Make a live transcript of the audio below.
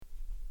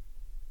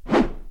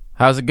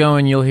How's it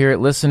going? You'll hear it,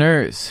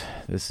 listeners.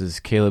 This is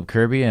Caleb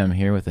Kirby. I'm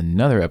here with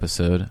another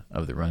episode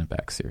of the Run It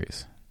Back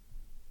series.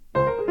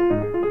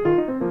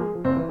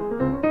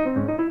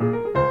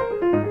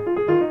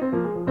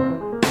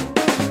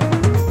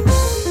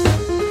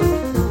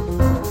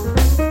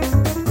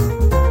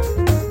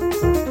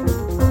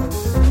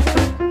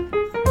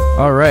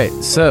 All right,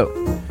 so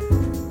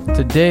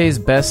today's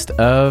best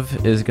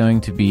of is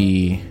going to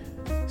be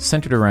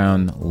centered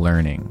around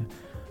learning.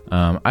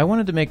 I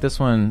wanted to make this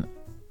one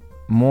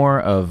more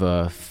of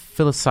a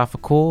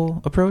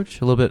philosophical approach,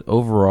 a little bit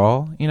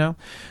overall,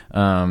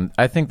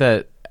 I think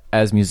that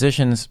as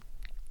musicians,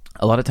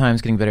 a lot of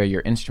times getting better at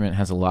your instrument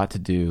has a lot to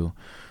do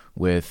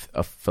with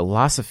a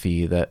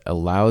philosophy that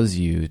allows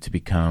you to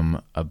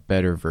become a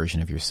better version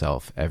of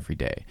yourself every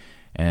day.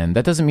 And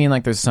that doesn't mean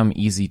like there's some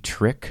easy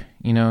trick,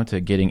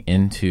 to getting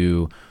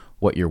into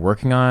what you're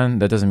working on.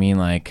 That doesn't mean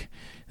like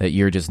that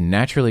you're just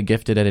naturally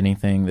gifted at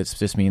anything. That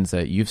just means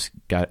that you've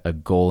got a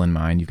goal in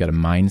mind. You've got a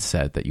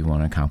mindset that you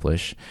want to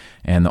accomplish.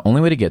 And the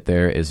only way to get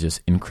there is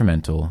just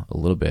incremental, a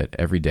little bit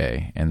every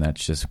day. And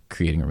that's just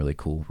creating a really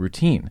cool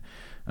routine.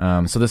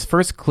 So this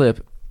first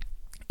clip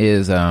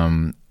is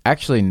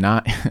actually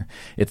not,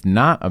 it's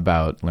not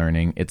about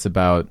learning. It's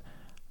about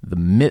the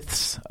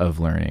myths of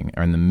learning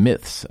and the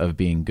myths of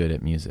being good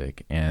at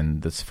music.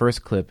 And this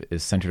first clip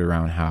is centered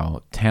around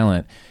how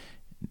talent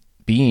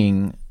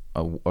being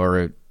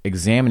or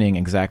examining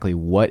exactly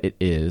what it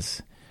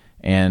is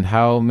and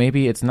how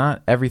maybe it's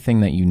not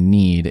everything that you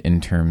need in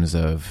terms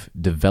of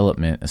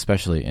development,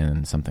 especially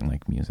in something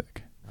like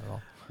music.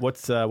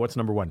 What's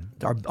number one?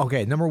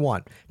 Okay, number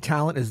one,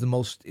 talent is the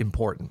most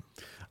important.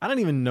 I don't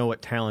even know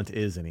what talent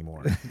is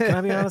anymore. Can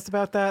I be honest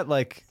about that?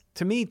 Like,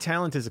 to me,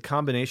 talent is a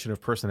combination of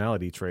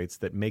personality traits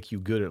that make you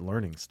good at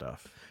learning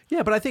stuff.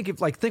 Yeah, but I think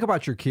think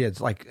about your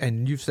kids,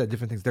 and you've said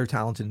different things. They're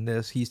talented in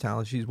this, he's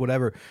talented, she's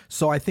whatever.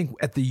 So I think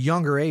at the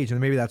younger age, and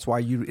maybe that's why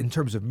you, in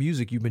terms of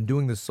music, you've been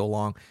doing this so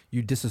long,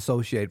 you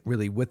disassociate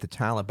really with the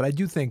talent. But I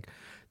do think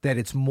that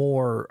it's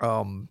more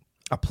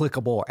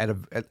applicable at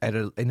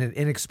an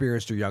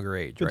inexperienced or younger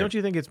age. But right? Don't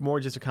you think it's more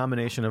just a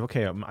combination of,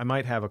 okay, I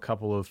might have a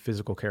couple of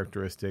physical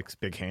characteristics,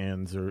 big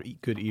hands or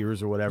good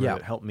ears or whatever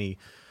that help me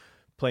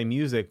play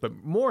music, but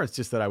more it's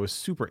just that I was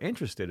super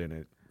interested in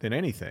it than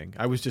anything.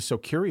 I was just so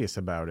curious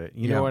about it.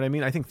 You know what I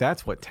mean? I think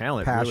that's what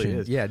talent really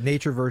is. Yeah,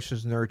 nature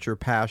versus nurture,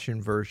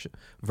 passion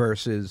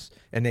versus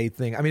innate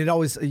thing. I mean, I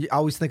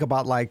always think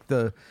about like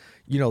the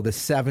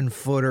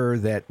 7-footer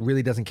that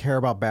really doesn't care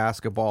about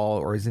basketball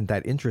or isn't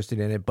that interested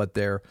in it, but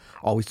they're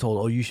always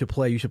told, oh, you should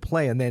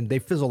play. And then they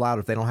fizzle out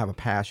if they don't have a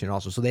passion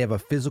also. So they have a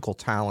physical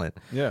talent.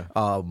 Yeah.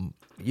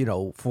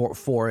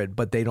 For it,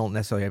 but they don't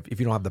necessarily have,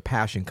 if you don't have the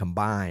passion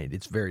combined,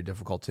 it's very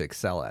difficult to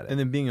excel at it. And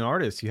then being an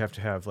artist, you have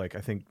to have, I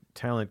think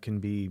talent can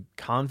be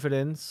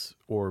confidence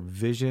or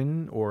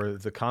vision, or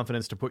the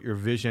confidence to put your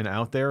vision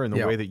out there in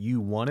the way that you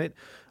want it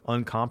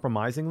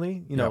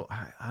uncompromisingly.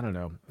 I don't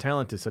know.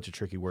 Talent is such a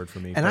tricky word for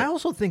me. And I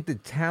also think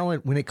that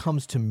talent, when it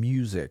comes to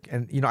music,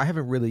 and I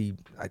haven't really,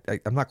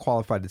 I'm not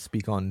qualified to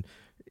speak on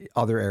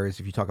other areas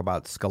if you talk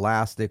about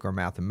scholastic or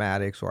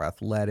mathematics or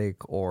athletic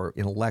or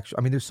intellectual.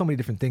 I mean, there's so many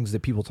different things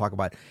that people talk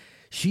about.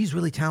 She's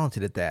really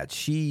talented at that.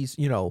 She's,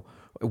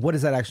 what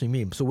does that actually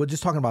mean? So we're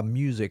just talking about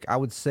music. I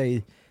would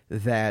say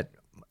that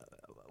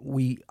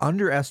we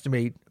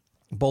underestimate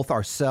both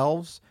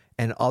ourselves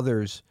and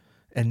others'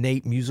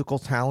 innate musical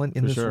talent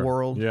in this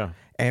world. Yeah.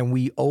 And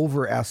we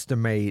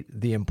overestimate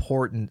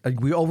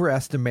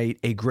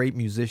a great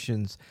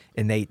musician's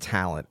innate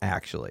talent,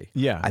 actually.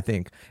 Yeah. I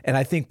think. And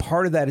I think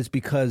part of that is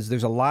because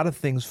there's a lot of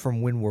things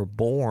from when we're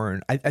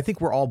born. I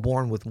think we're all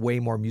born with way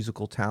more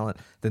musical talent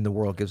than the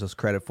world gives us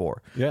credit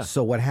for. Yeah.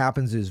 So what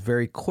happens is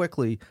very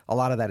quickly, a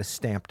lot of that is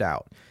stamped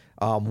out.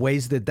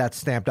 Ways that's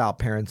stamped out,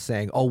 parents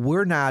saying, oh,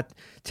 we're not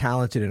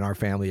talented in our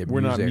family at music.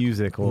 We're not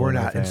musical. We're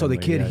not. And so the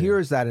kid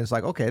hears that and it's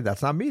like, okay,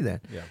 that's not me then.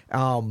 Yeah.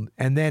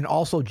 And then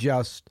also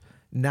just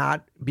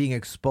not being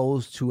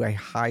exposed to a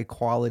high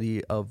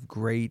quality of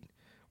great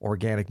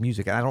organic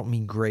music. And I don't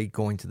mean great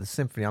going to the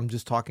symphony. I'm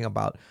just talking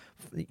about,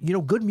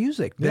 good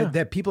music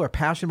that people are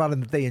passionate about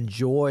and that they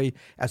enjoy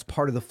as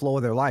part of the flow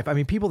of their life. I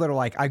mean, people that are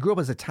like, I grew up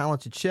as a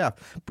talented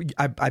chef.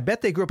 I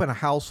bet they grew up in a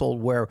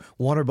household where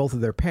one or both of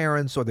their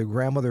parents or their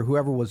grandmother,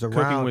 whoever was around.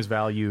 Cooking was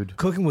valued.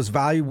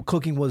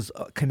 Cooking was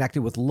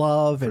connected with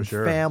love and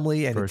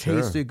family, and it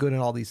tasted good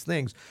and all these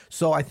things.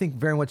 So I think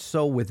very much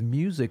so with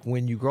music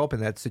when you grow up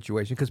in that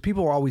situation, because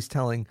people are always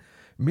telling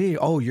me,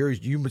 oh, you're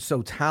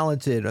so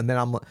talented, and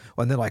then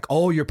like,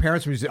 oh, your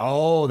parents were music.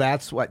 Oh,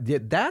 that's what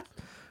that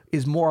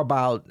is more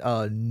about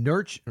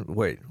nurture.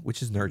 Wait,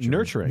 which is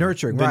nurturing?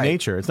 Nurturing, the right.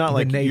 nature. It's not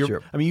like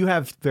nature. You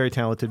have very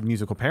talented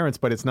musical parents,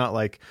 but it's not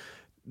like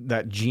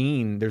that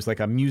gene. There's like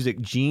a music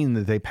gene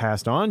that they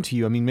passed on to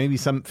you. I mean, maybe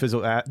some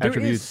physical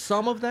attributes. There is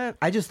some of that.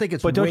 I just think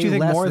it's. But don't way you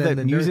think less more than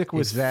that music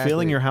was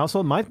filling your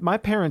household? My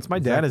parents, my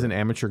dad is an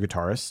amateur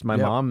guitarist. My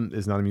mom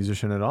is not a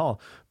musician at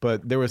all.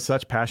 But there was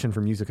such passion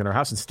for music in our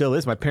house, and still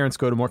is. My parents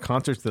go to more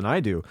concerts than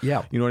I do.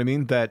 Yeah, you know what I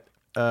mean. That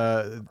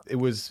it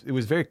was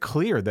very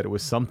clear that it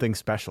was something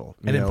special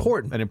and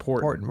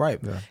important, right?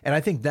 Yeah. And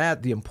I think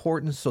that the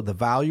importance, so the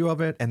value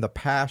of it and the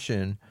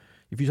passion.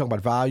 If you talk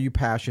about value,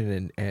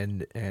 passion,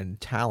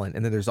 and talent,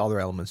 and then there's other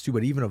elements too,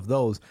 but even of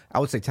those, I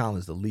would say talent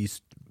is the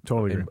least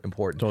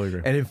important. Totally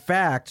agree. And in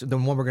fact, the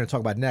one we're going to talk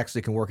about next,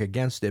 it can work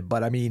against it.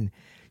 But I mean,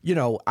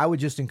 I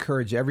would just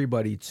encourage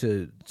everybody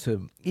to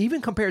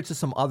even compare it to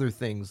some other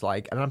things,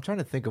 like, and I'm trying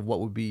to think of what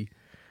would be,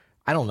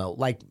 I don't know,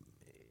 like,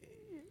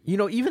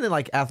 even in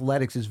like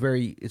athletics it's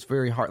very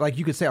hard. Like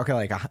you could say, okay,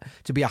 like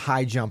to be a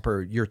high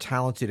jumper, you're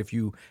talented if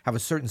you have a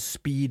certain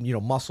speed,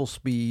 muscle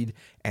speed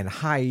and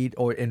height,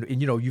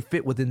 and you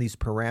fit within these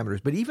parameters.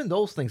 But even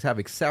those things have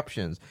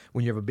exceptions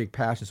when you have a big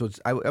passion. So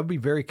I would be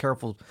very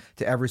careful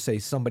to ever say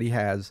somebody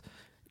has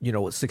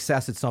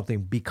success at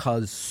something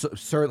because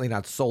certainly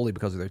not solely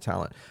because of their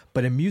talent,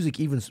 but in music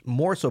even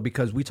more so,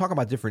 because we talk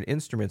about different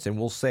instruments and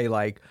we'll say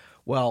like,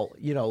 well,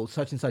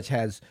 such and such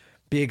has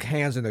big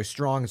hands and they're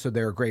strong, so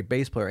they're a great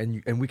bass player,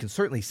 and we can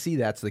certainly see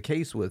that's the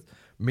case with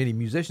many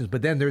musicians.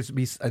 But then there's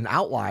an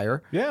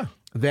outlier,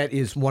 that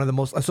is one of the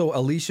most. So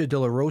Alicia De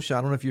La Rocha,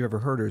 I don't know if you've ever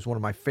heard her, is one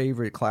of my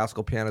favorite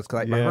classical pianists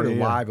because I heard her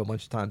live a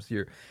bunch of times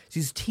here.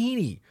 She's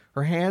teeny,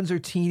 her hands are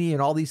teeny,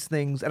 and all these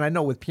things. And I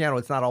know with piano,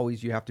 it's not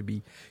always you have to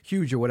be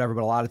huge or whatever,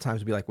 but a lot of times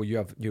it'd be like, well, you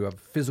have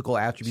physical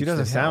attributes. She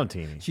doesn't sound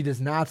teeny. She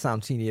does not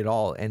sound teeny at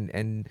all,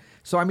 and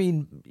so I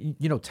mean,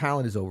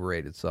 talent is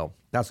overrated. So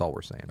that's all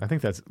we're saying. I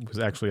think that was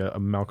actually a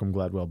Malcolm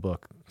Gladwell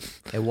book.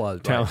 It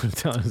was talent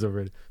is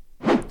overrated.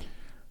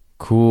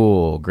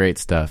 Cool, great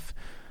stuff.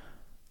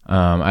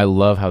 I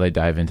love how they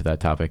dive into that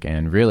topic,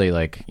 and really,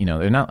 like,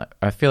 they're not.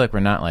 I feel like we're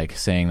not like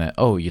saying that,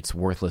 oh, it's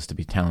worthless to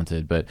be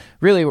talented, but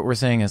really, what we're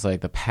saying is like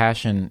the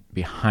passion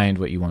behind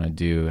what you want to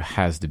do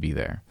has to be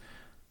there.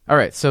 All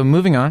right, so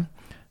moving on,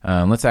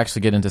 let's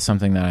actually get into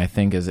something that I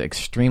think is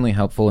extremely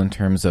helpful in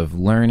terms of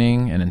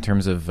learning and in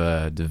terms of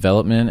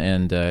development,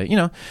 and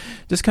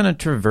just kind of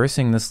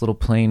traversing this little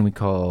plane we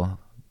call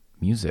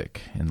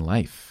music in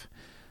life.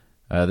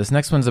 This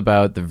next one's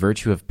about the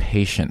virtue of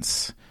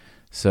patience.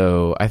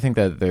 So I think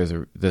that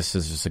this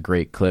is just a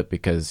great clip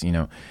because,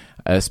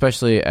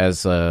 especially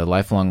as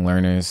lifelong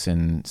learners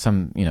and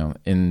some,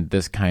 in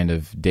this kind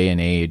of day and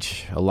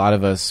age, a lot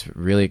of us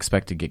really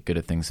expect to get good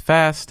at things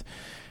fast.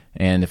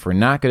 And if we're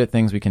not good at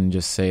things, we can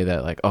just say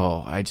that like,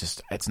 oh,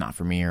 it's not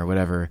for me or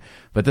whatever.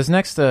 But this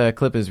next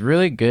clip is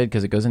really good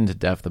because it goes into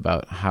depth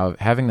about how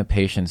having the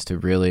patience to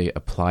really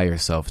apply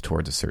yourself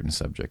towards a certain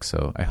subject.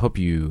 So I hope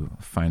you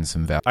find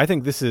some value. I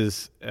think this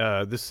is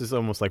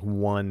almost like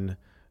one.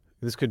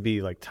 This could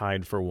be like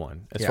tied for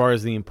one as far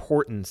as the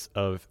importance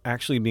of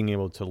actually being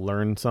able to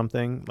learn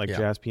something like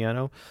jazz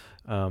piano,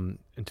 and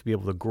to be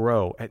able to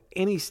grow at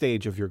any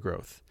stage of your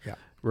growth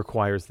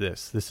requires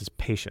this. This is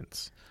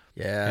patience.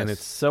 Yes. And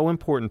it's so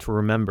important to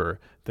remember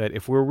that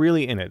if we're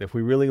really in it, if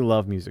we really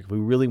love music, if we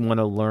really want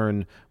to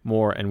learn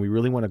more and we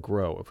really want to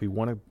grow, if we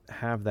want to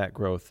have that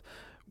growth,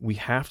 we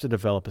have to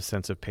develop a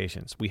sense of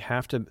patience. We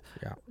have to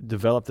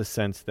develop the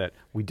sense that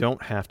we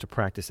don't have to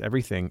practice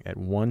everything at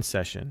one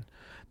session,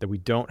 that we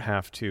don't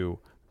have to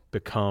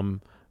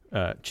become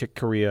Chick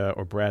Corea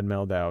or Brad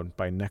Meldau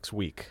by next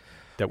week,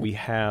 that we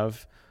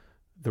have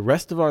the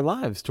rest of our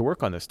lives to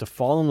work on this, to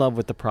fall in love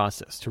with the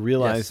process, to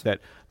realize that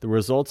the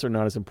results are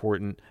not as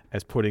important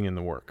as putting in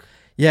the work.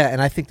 Yeah,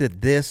 and I think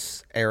that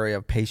this area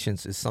of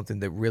patience is something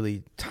that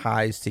really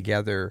ties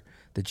together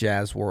the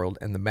jazz world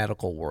and the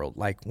medical world.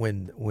 Like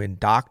when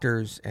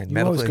doctors and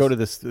medical... always go to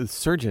the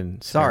surgeon.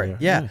 Sorry,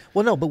 yeah.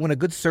 Well, no, but when a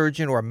good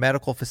surgeon or a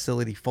medical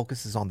facility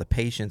focuses on the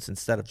patients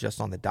instead of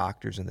just on the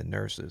doctors and the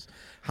nurses,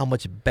 how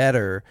much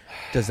better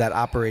does that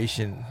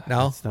operation...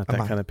 No? It's not that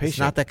kind of patient. It's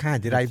not that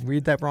kind. Did I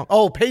read that wrong?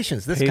 Oh,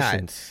 patience, this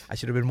kind. Patience. I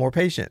should have been more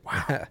patient.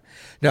 Wow.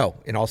 No,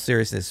 in all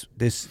seriousness,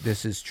 this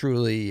is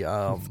truly...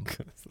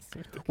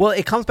 well,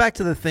 it comes back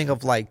to the thing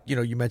of like,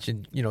 you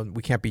mentioned,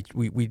 we can't be...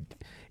 we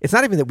It's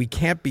not even that we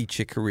can't be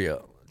Chick Corea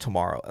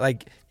tomorrow.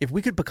 Like if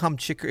we could become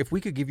if we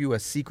could give you a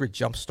secret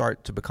jump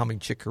start to becoming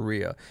Chick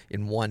Corea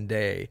in one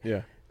day,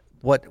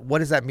 what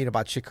does that mean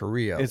about Chick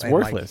Corea? It's and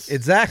worthless. Like,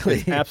 exactly.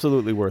 It's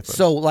absolutely worthless.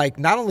 So like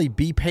not only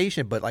be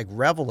patient, but like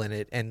revel in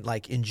it and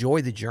like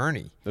enjoy the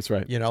journey. That's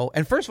right.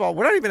 And first of all,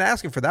 we're not even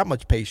asking for that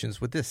much patience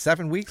with this.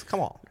 7 weeks? Come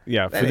on.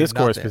 Yeah, for this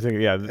course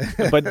particularly.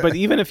 Yeah. But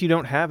even if you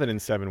don't have it in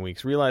 7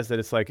 weeks, realize that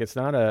it's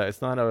not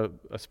a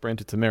sprint,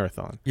 it's a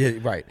marathon. Yeah,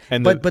 right.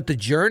 And but the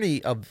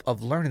journey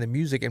of learning the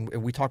music, and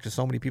we talk to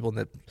so many people, and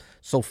that's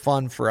so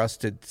fun for us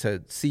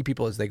to see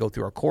people as they go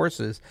through our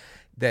courses,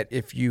 that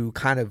if you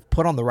kind of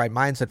put on the right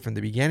mindset from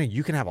the beginning,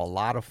 you can have a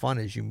lot of fun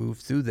as you move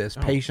through this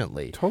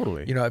patiently.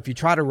 Totally. If you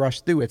try to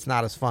rush through, it's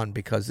not as fun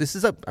because this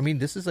is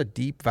a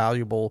deep,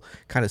 valuable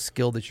kind of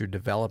skill that you're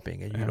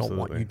developing, and you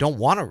don't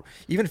want to,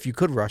 even if you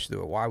could rush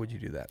through it, why would you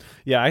do that?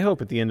 Yeah, I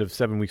hope at the end of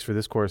 7 weeks for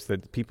this course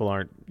that people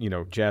aren't,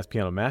 jazz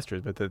piano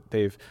masters, but that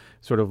they've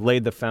sort of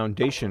laid the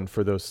foundation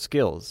for those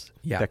skills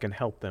that can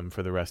help them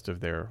for the rest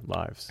of their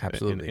lives.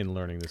 Absolutely. In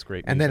learning this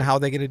great music. And then how are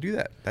they going to do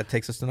that? That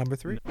takes us to number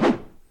 3.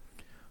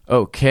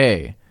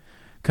 Okay,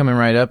 coming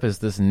right up is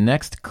this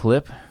next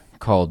clip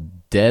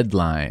called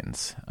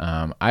deadlines.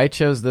 I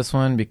chose this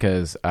one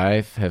because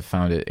I have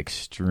found it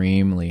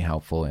extremely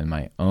helpful in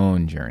my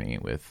own journey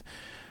with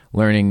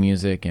learning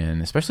music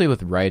and especially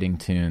with writing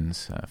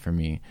tunes for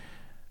me.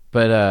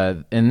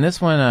 But in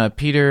this one,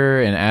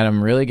 Peter and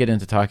Adam really get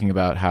into talking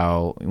about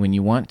how when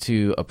you want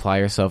to apply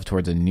yourself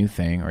towards a new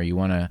thing or you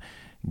want to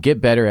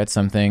get better at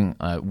something,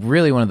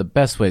 really one of the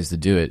best ways to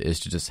do it is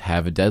to just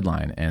have a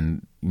deadline.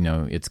 And,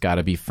 it's got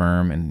to be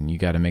firm and you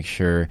got to make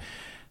sure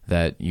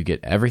that you get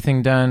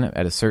everything done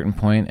at a certain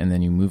point and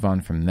then you move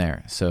on from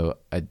there. So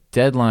a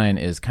deadline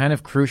is kind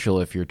of crucial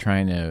if you're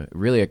trying to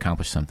really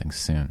accomplish something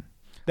soon.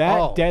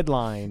 That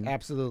deadline.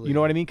 Absolutely. You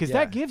know what I mean? Because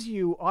that gives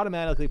you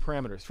automatically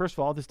parameters. First of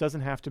all, this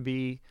doesn't have to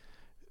be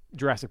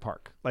Jurassic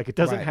Park. Like, it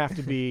doesn't have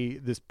to be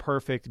this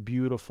perfect,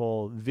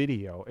 beautiful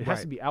video. It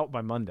has to be out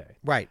by Monday.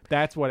 Right.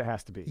 That's what it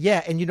has to be.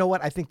 Yeah, and you know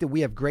what? I think that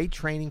we have great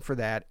training for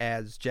that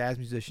as jazz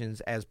musicians,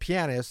 as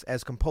pianists,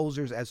 as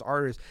composers, as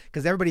artists,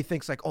 because everybody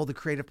thinks like, the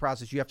creative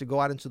process, you have to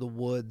go out into the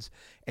woods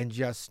and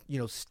just,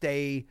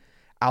 stay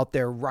out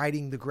there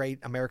writing the great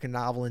American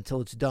novel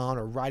until it's done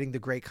or writing the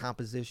great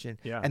composition.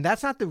 Yeah. And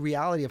that's not the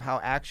reality of how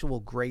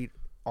actual great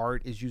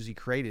art is usually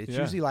created. It's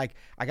usually like,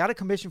 I got a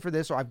commission for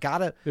this, or I've got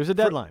to... There's a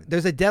deadline.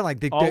 There's a deadline.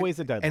 Always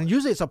a deadline. And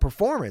usually it's a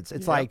performance.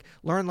 It's like,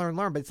 learn.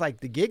 But it's like,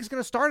 the gig's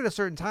going to start at a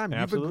certain time.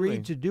 Absolutely. You've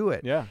agreed to do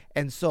it. Yeah.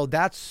 And so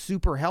that's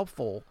super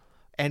helpful.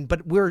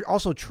 But we're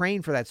also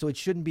trained for that. So it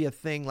shouldn't be a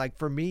thing. Like,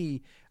 for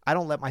me, I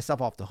don't let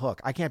myself off the hook.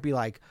 I can't be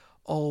like,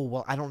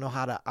 I don't know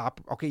how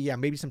to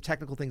maybe some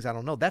technical things I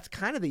don't know. That's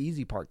kind of the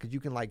easy part because you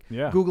can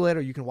Google it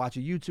or you can watch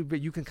a YouTube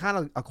video. You can kind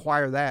of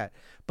acquire that.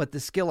 But the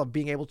skill of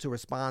being able to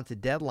respond to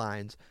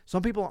deadlines,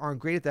 some people aren't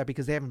great at that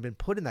because they haven't been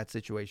put in that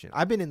situation.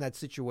 I've been in that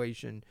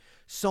situation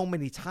so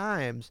many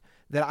times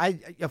that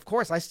of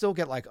course, I still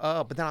get like,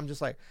 but then I'm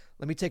just like,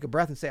 let me take a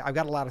breath and say, I've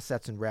got a lot of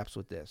sets and reps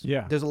with this.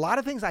 Yeah. There's a lot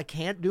of things I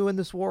can't do in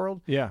this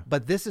world. Yeah.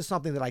 But this is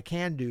something that I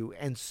can do.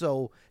 And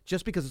so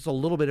just because it's a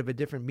little bit of a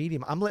different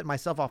medium, I'm letting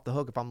myself off the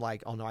hook if I'm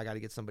like, oh no, I got to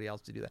get somebody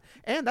else to do that.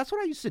 And that's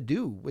what I used to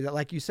do.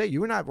 Like you say,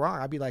 you were not wrong.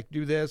 I'd be like,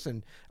 do this.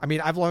 And I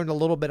mean, I've learned a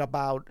little bit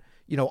about,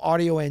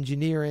 audio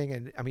engineering,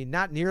 and I mean,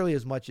 not nearly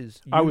as much as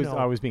I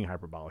was being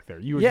hyperbolic there.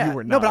 You were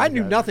not. No, but I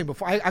knew nothing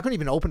before. I couldn't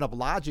even open up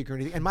Logic or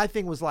anything. And my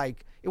thing was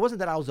like, it wasn't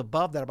that I was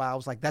above that, but I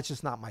was like, that's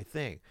just not my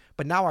thing.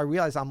 But now I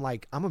realize I'm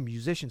a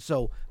musician,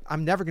 so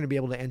I'm never going to be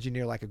able to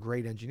engineer like a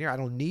great engineer. I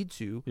don't need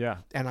to. Yeah.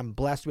 And I'm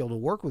blessed to be able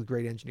to work with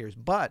great engineers.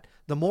 But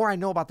the more I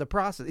know about the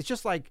process, it's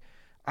just like,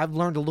 I've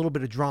learned a little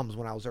bit of drums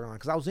when I was early on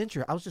because I was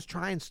interested. I was just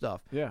trying stuff.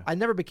 Yeah. I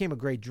never became a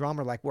great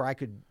drummer like where I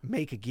could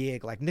make a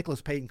gig. Like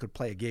Nicholas Payton could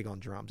play a gig on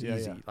drums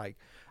easy. Yeah. Like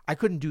I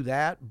couldn't do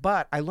that,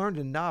 but I learned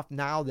enough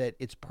now that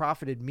it's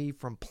profited me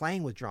from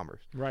playing with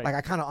drummers. Right. Like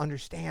I kind of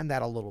understand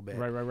that a little bit.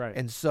 Right.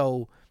 And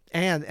so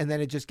and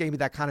then it just gave me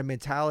that kind of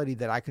mentality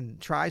that I can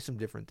try some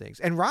different things.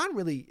 And Ron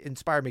really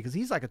inspired me because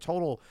he's like a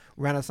total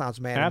Renaissance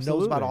man. Absolutely.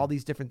 And knows about all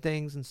these different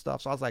things and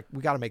stuff. So I was like,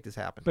 we got to make this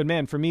happen. But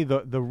man, for me,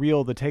 the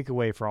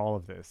takeaway for all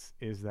of this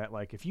is that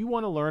like if you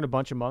want to learn a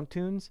bunch of Monk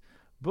tunes,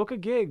 book a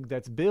gig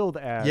that's billed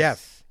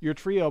as your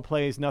trio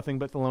plays nothing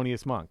but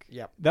Thelonious Monk.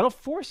 Yep. That'll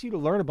force you to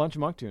learn a bunch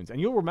of Monk tunes,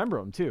 and you'll remember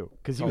them too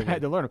because you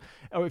had to learn them.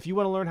 Oh, if you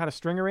want to learn how to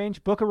string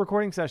arrange, book a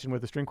recording session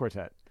with a string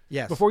quartet.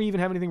 Yes. Before you even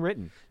have anything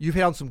written. You've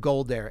hit on some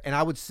gold there. And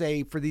I would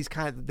say for these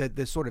kind of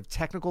the sort of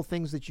technical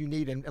things that you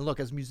need, and look,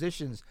 as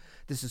musicians,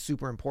 this is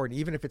super important.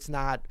 Even if it's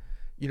not,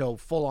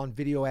 full on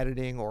video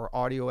editing or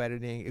audio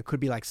editing, it could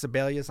be like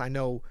Sibelius. I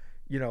know,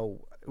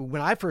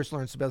 when I first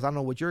learned Sibelius, I don't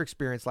know what your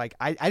experience like.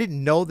 I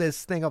didn't know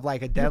this thing of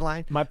like a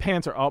deadline. My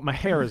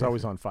hair is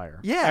always on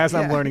fire.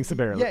 I'm learning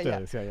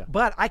Sibelius. Yeah.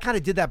 But I kind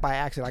of did that by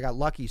accident. I got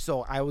lucky.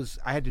 So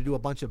I had to do a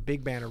bunch of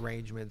big band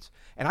arrangements,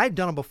 and I had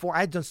done them before. I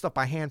had done stuff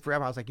by hand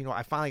forever. I was like,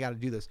 I finally got to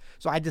do this.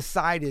 So I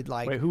decided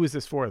like, wait, who was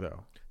this for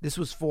though? This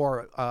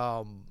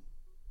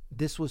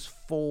was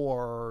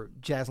for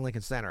Jazz and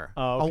Lincoln Center.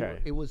 Oh, okay.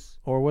 It was...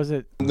 Or was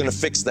it... I'm going to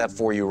fix that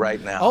for you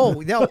right now. Oh,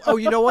 no. Oh,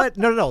 you know what?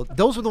 No.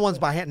 Those were the ones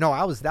by hand.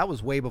 No, that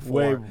was way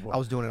before. I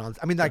was doing it on...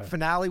 I mean, like,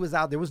 Finale was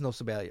out. There was no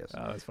Sibelius.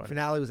 Oh, that's funny.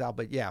 Finale was out,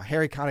 but yeah,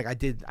 Harry Connick, I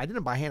did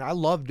it by hand. I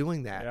love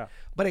doing that. Yeah.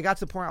 But it got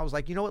to the point I was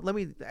like, you know what?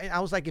 I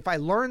was like, if I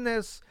learn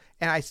this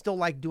and I still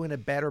like doing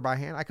it better by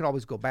hand, I could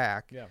always go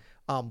back. Yeah.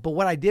 But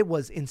what I did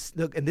was, and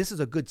this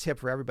is a good tip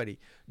for everybody,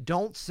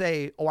 don't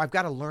say, I've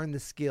got to learn the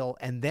skill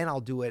and then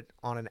I'll do it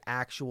on an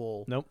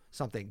actual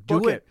something.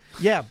 Book it.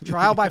 Yeah,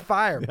 trial by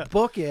fire.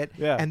 Book it,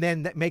 yeah. And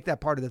then make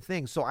that part of the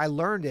thing. So I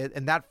learned it,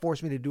 and that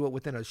forced me to do it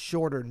within a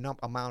shorter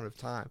amount of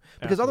time.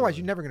 Because otherwise,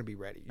 you're never going to be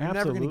ready. You're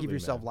never going to give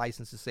yourself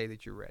license to say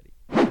that you're ready.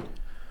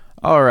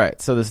 All right,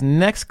 so this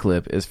next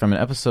clip is from an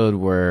episode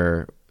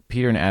where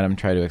Peter and Adam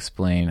try to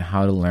explain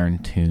how to learn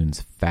tunes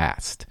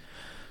fast.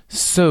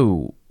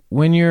 So...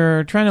 when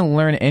you're trying to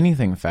learn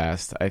anything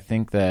fast, I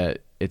think that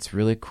it's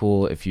really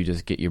cool if you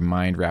just get your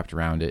mind wrapped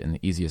around it in the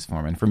easiest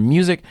form. And for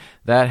music,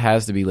 that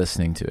has to be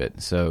listening to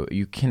it. So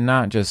you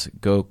cannot just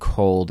go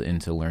cold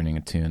into learning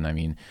a tune. I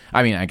mean,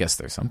 I guess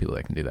there's some people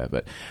that can do that,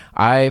 but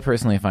I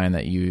personally find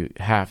that you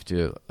have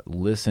to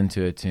listen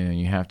to a tune.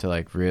 You have to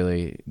like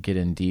really get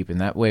in deep.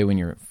 And that way, when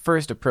you're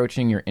first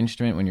approaching your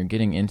instrument, when you're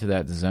getting into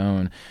that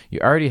zone, you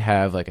already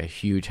have like a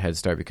huge head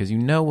start because you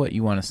know what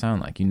you want to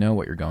sound like. You know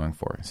what you're going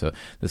for. So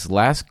this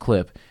last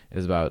clip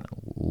is about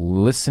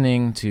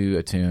listening to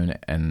a tune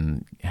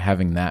and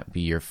having that be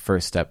your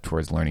first step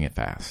towards learning it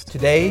fast.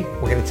 Today,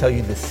 we're going to tell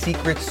you the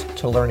secrets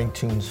to learning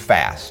tunes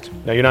fast.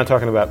 Now, you're not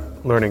talking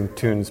about learning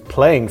tunes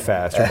playing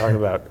fast. You're talking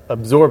about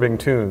absorbing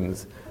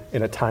tunes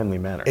in a timely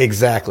manner.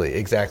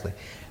 Exactly.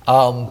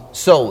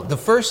 So the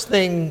first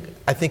thing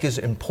I think is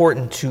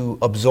important to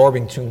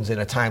absorbing tunes in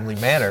a timely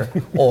manner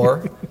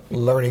or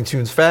learning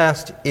tunes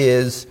fast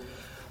is,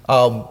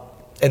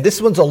 and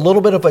this one's a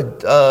little bit of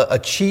a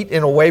cheat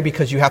in a way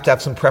because you have to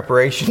have some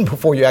preparation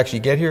before you actually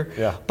get here.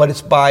 Yeah. But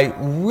it's by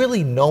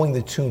really knowing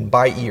the tune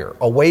by ear,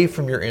 away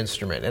from your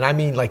instrument. And I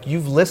mean, like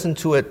you've listened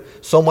to it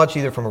so much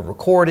either from a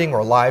recording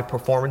or live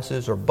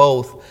performances or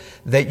both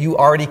that you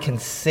already can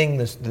sing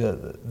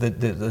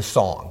the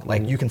song.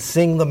 Like you can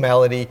sing the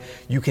melody,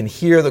 you can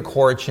hear the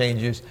chord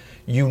changes,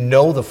 you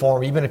know the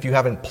form, even if you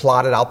haven't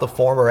plotted out the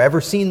form or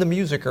ever seen the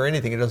music or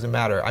anything, it doesn't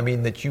matter. I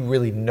mean, that you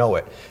really know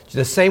it.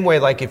 The same way,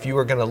 like if you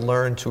were going to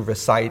learn to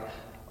recite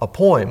a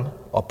poem,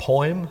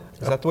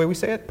 is that the way we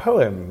say it?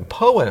 Poem.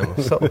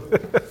 So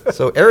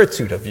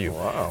eruditive of you.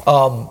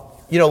 Wow.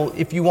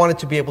 If you wanted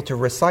to be able to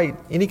recite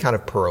any kind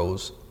of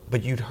prose,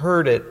 but you'd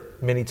heard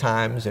it many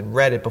times and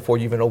read it before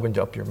you even opened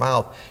up your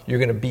mouth, you're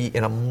going to be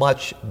in a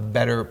much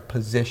better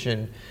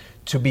position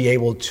to be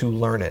able to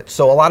learn it.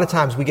 So a lot of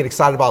times we get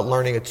excited about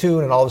learning a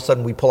tune and all of a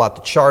sudden we pull out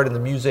the chart in the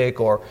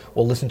music or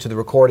we'll listen to the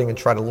recording and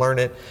try to learn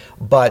it.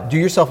 But do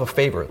yourself a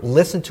favor,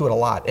 listen to it a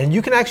lot. And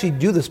you can actually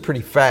do this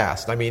pretty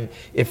fast. I mean,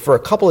 if for a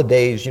couple of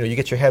days, you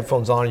get your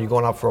headphones on and you're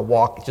going out for a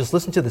walk, just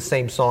listen to the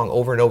same song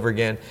over and over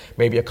again,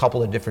 maybe a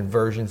couple of different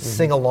versions,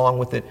 sing along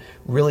with it,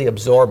 really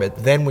absorb it.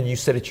 Then when you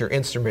sit at your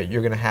instrument,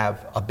 you're going to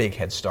have a big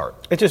head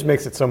start. It just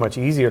makes it so much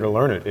easier to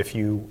learn it if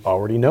you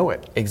already know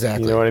it.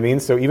 Exactly. You know what I mean?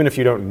 So even if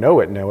you don't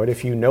know it,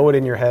 if you know it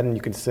in your head and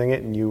you can sing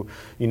it and you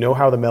know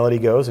how the melody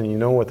goes and you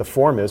know what the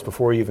form is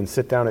before you even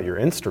sit down at your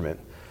instrument,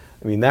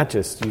 I mean, you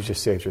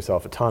just saved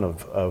yourself a ton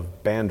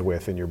of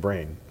bandwidth in your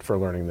brain for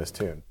learning this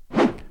tune.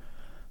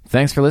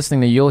 Thanks for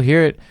listening to You'll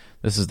Hear It.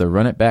 This is the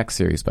Run It Back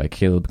series by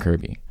Caleb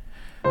Kirby.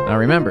 Now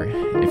remember,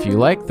 if you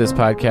like this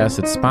podcast,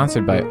 it's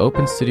sponsored by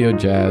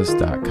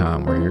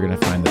OpenStudioJazz.com, where you're going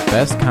to find the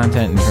best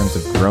content in terms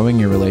of growing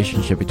your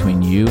relationship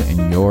between you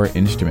and your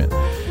instrument.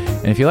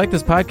 And if you like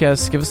this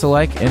podcast, give us a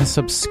like and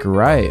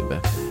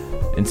subscribe.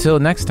 Until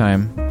next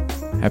time,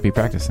 happy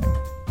practicing.